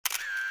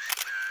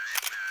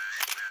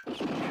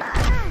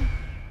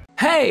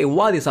Hey,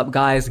 what is up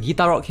guys,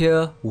 GuitarRock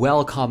here.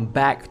 Welcome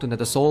back to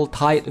another Soul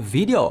Tide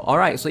video.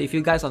 Alright, so if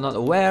you guys are not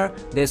aware,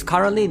 there's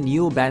currently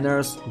new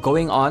banners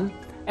going on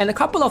and a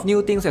couple of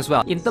new things as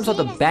well. In terms of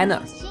the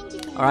banner,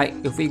 alright,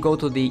 if we go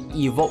to the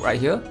evoke right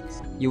here,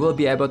 you will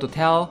be able to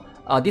tell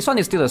this one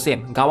is still the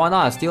same.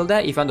 Gawana is still there.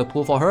 If you want to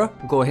pull for her,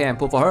 go ahead and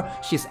pull for her.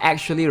 She's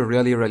actually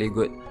really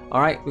good.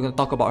 Alright, we're going to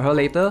talk about her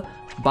later.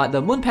 But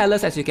the Moon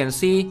Palace, as you can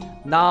see,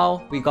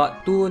 now we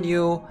got two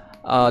new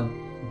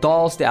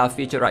dolls that are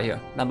featured right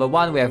here. Number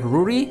one, we have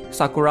Ruri,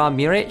 Sakura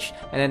Mirage,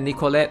 and then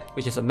Nicolette,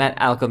 which is a Mad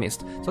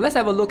Alchemist. So let's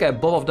have a look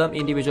at both of them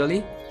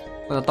individually.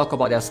 I'm going to talk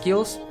about their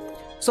skills.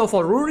 So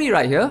for Ruri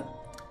right here,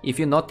 if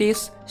you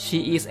notice,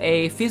 she is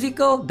a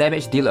physical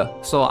damage dealer.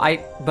 So I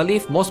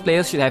believe most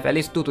players should have at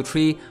least 2 to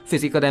 3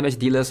 physical damage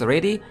dealers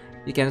already.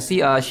 You can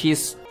see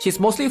she's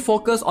mostly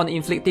focused on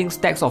inflicting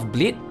stacks of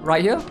bleed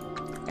right here.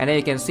 And then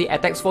you can see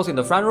attacks force in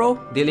the front row,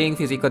 dealing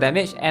physical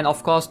damage, and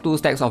of course 2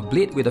 stacks of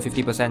bleed with a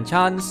 50%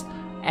 chance,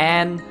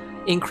 and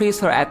increase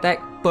her attack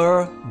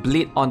per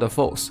bleed on the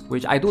foes,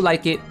 which I do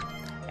like it.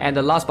 And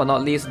the last but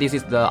not least, this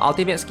is the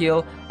ultimate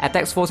skill,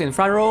 attacks force in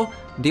front row,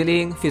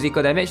 dealing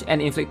physical damage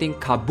and inflicting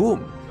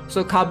kaboom.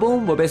 So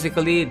kaboom will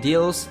basically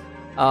deals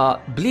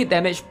bleed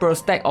damage per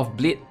stack of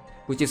bleed,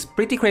 which is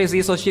pretty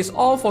crazy. So she's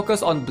all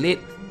focused on bleed.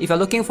 If you're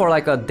looking for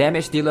like a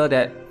damage dealer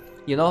that,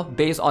 you know,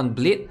 based on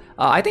bleed,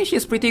 I think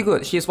she's pretty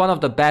good. She's one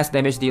of the best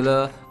damage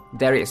dealer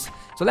there is.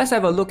 So let's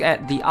have a look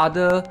at the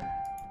other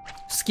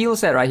skill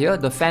set right here,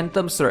 the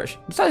Phantom Surge.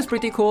 This one is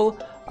pretty cool.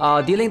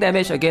 Dealing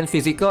damage again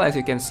physical, as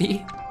you can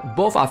see.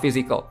 Both are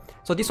physical.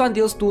 So this one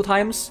deals 2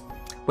 times.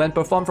 When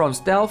performed from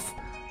stealth,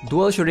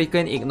 Dual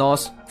Shuriken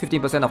ignores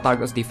 15% of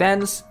target's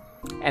defense.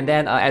 And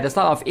then at the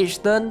start of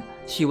each turn,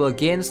 she will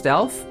gain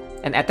stealth,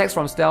 and attacks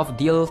from stealth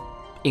deal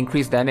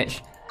increased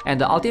damage. And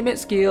the ultimate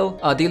skill,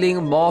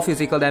 dealing more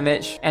physical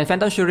damage, and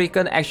Phantom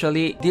Shuriken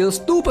actually deals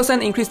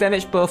 2% increased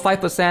damage per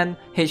 5%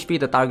 HP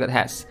the target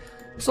has.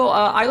 So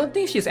I don't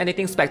think she's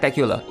anything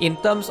spectacular. In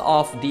terms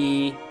of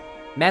the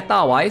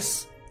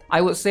meta-wise, I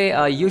would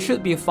say you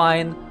should be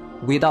fine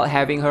without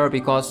having her,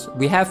 because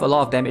we have a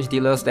lot of damage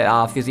dealers that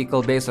are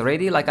physical based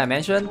already, like I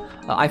mentioned.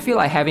 I feel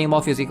like having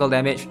more physical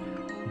damage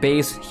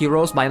based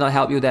heroes might not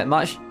help you that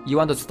much. You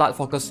want to start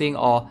focusing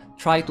or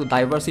try to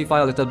diversify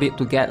a little bit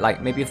to get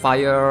like maybe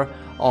fire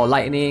or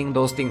lightning,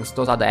 those things,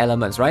 those are the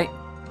elements, right?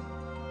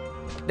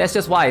 That's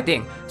just what I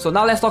think. So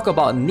now let's talk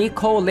about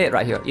Nicolette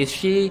right here. Is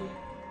she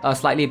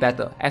slightly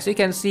better? As you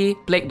can see,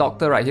 Plague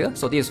Doctor right here.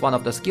 So this is one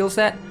of the skill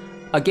set.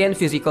 Again,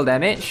 physical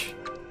damage.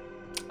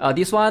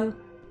 This one,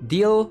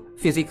 deal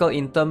physical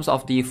in terms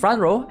of the front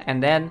row,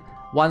 and then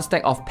 1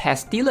 stack of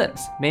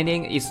Pestilence,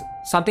 meaning it's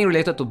something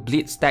related to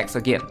bleed stacks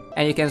again.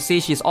 And you can see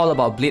she's all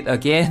about bleed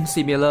again,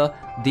 similar,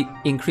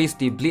 increase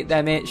the bleed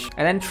damage,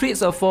 and then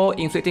treats a foe,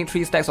 inflicting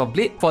 3 stacks of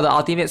bleed for the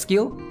ultimate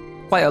skill.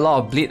 Quite a lot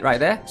of bleed right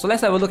there. So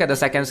let's have a look at the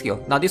second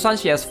skill. Now this one,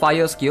 she has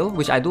fire skill,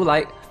 which I do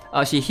like.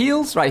 She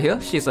heals right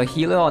here. She's a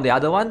healer on the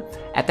other one.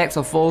 Attacks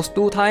her foes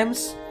 2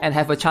 times and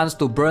have a chance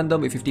to burn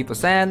them with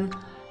 50%.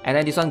 And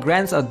then this one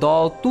grants a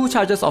doll 2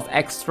 charges of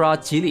extra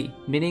chili,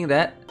 meaning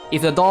that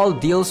if the doll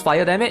deals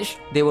fire damage,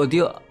 they will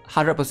deal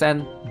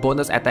 100%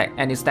 bonus attack,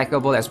 and it's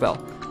stackable as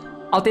well.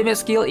 Ultimate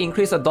skill,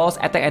 increase the doll's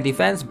attack and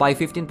defense by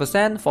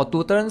 15% for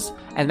 2 turns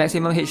and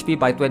maximum HP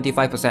by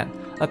 25%.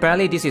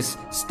 Apparently this is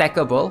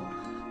stackable.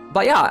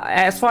 But yeah,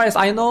 as far as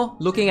I know,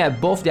 looking at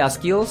both their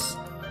skills,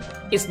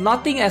 it's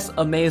nothing as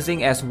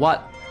amazing as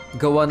what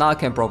Gawana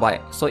can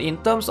provide. So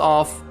in terms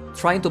of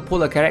trying to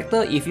pull a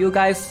character, if you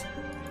guys,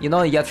 you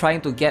know, you're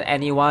trying to get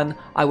anyone,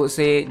 I would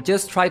say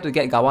just try to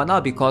get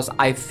Gawana, because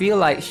I feel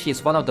like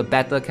she's one of the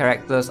better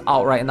characters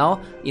out right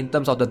now in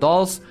terms of the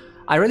dolls.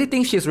 I really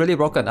think she's really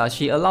broken.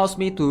 She allows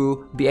me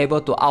to be able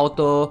to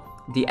auto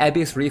the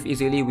Abyss Reef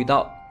easily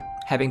without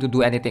having to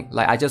do anything.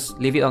 Like I just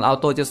leave it on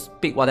auto, just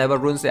pick whatever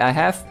runes that I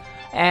have,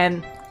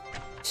 and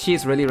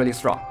she's really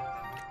strong.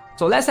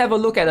 So let's have a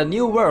look at the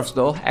new verves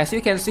though. As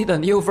you can see, the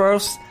new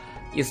verves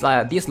is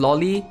like this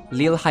Lolly,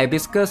 Lil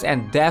Hibiscus,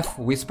 and Death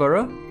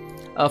Whisperer.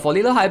 For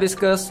Lil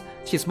Hibiscus,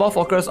 she's more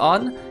focused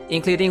on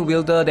including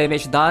wielder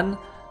damage done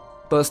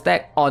per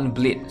stack on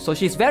bleed. So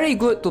she's very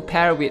good to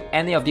pair with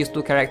any of these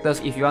 2 characters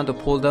if you want to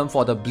pull them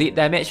for the bleed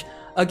damage.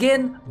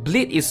 Again,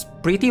 bleed is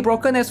pretty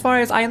broken as far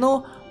as I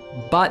know,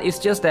 but it's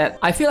just that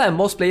I feel like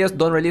most players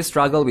don't really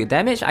struggle with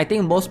damage. I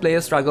think most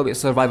players struggle with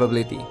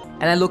survivability.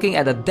 And then looking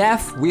at the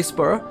Death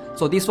Whisper,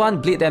 so this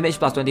one, bleed damage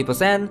plus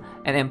 20%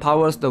 and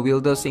empowers the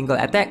wielder single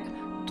attack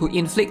to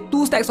inflict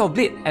 2 stacks of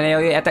bleed, and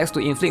AoE attacks to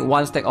inflict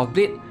 1 stack of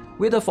bleed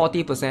with a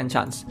 40%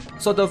 chance.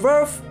 So the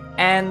verve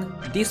and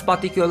this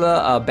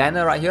particular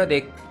banner right here,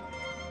 they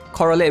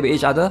correlate with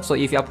each other. So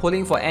if you're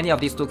pulling for any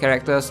of these 2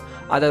 characters,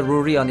 either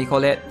Ruri or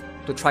Nicolette,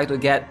 to try to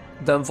get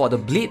them for the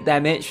bleed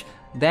damage,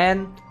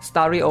 then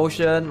Starry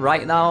Ocean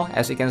right now,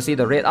 as you can see,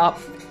 the rate up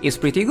is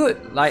pretty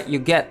good. Like you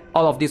get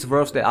all of these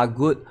verves that are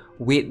good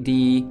with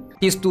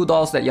these 2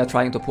 dolls that you're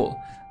trying to pull.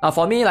 Now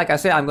for me, like I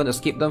said, I'm going to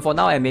skip them for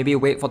now and maybe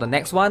wait for the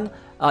next one.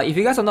 If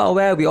you guys are not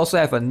aware, we also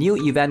have a new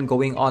event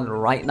going on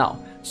right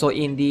now. So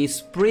in the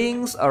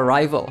spring's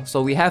arrival,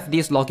 so we have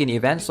this login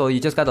event, so you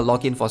just gotta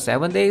log in for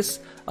 7 days.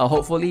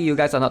 Hopefully you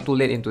guys are not too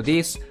late into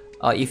this.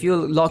 If you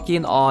log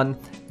in on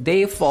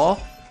day 4,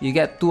 you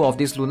get 2 of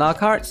these lunar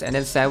cards, and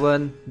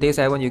then day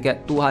 7 you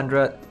get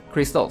 200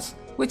 crystals,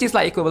 which is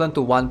like equivalent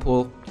to 1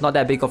 pull. Not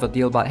that big of a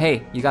deal, but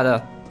hey, you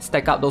gotta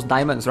stack up those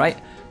diamonds, right?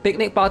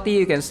 Picnic party,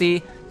 you can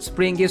see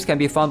spring gifts can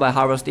be found by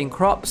harvesting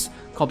crops,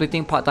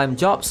 completing part-time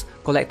jobs,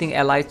 collecting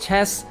ally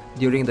chests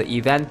during the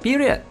event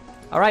period.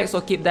 Alright,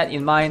 so keep that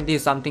in mind. This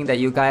is something that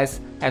you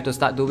guys have to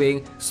start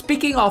doing.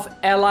 Speaking of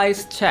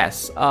allies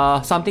chests,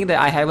 something that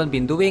I haven't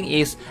been doing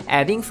is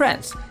adding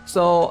friends.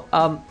 So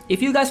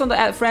if you guys want to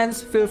add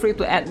friends, feel free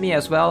to add me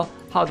as well.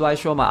 How do I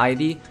show my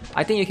ID?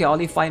 I think you can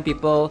only find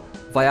people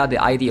via the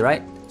ID,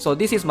 right? So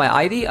this is my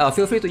ID.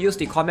 Feel free to use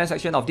the comment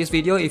section of this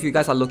video if you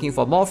guys are looking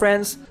for more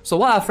friends. So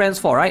what are friends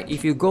for, right?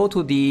 If you go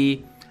to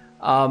the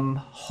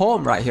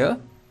home right here,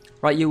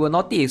 right, you will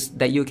notice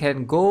that you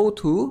can go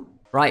to,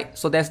 right,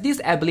 so there's this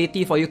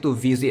ability for you to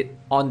visit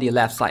on the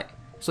left side.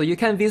 So you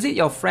can visit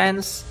your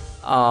friend's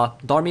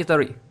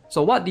dormitory.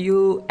 So what do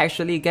you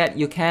actually get?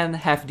 You can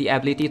have the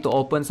ability to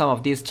open some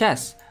of these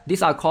chests.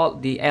 These are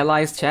called the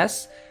allies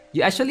chests.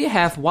 You actually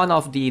have one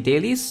of the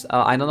dailies.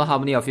 I don't know how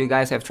many of you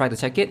guys have tried to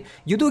check it.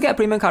 You do get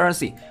premium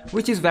currency,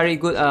 which is very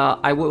good.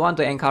 I would want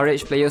to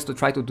encourage players to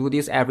try to do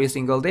this every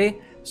single day.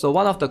 So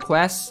one of the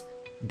quests,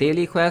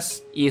 daily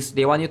quests, is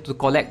they want you to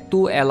collect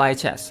 2 ally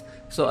chests.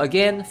 So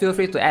again, feel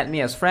free to add me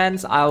as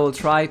friends. I will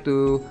try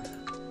to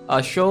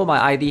show my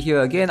ID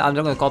here again. I'm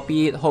just going to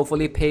copy it,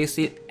 hopefully paste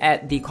it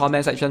at the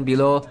comment section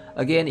below.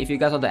 Again, if you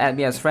guys want to add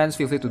me as friends,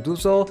 feel free to do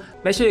so.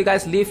 Make sure you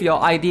guys leave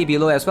your ID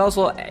below as well,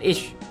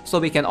 so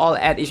we can all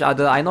add each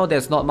other. I know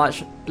there's not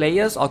much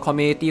players or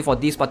community for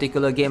this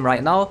particular game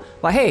right now,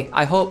 but hey,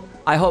 I hope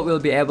we'll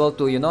be able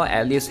to, you know,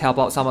 at least help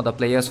out some of the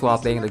players who are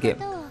playing the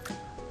game.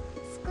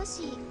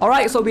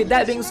 Alright, so with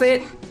that being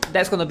said,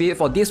 that's gonna be it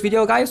for this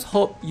video, guys.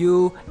 Hope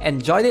you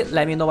enjoyed it.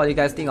 Let me know what you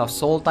guys think of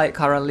Soul Tide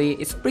currently.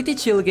 It's a pretty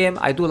chill game.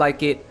 I do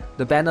like it.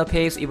 The banner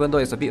pace, even though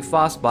it's a bit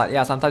fast, but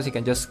yeah, sometimes you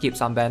can just skip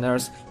some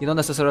banners. You don't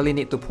necessarily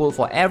need to pull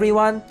for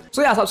everyone.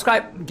 So yeah,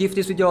 subscribe, give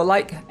this video a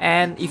like,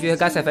 and if you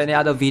guys have any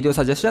other video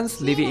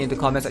suggestions, leave it in the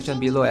comment section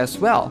below as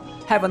well.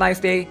 Have a nice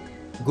day.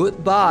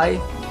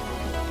 Goodbye.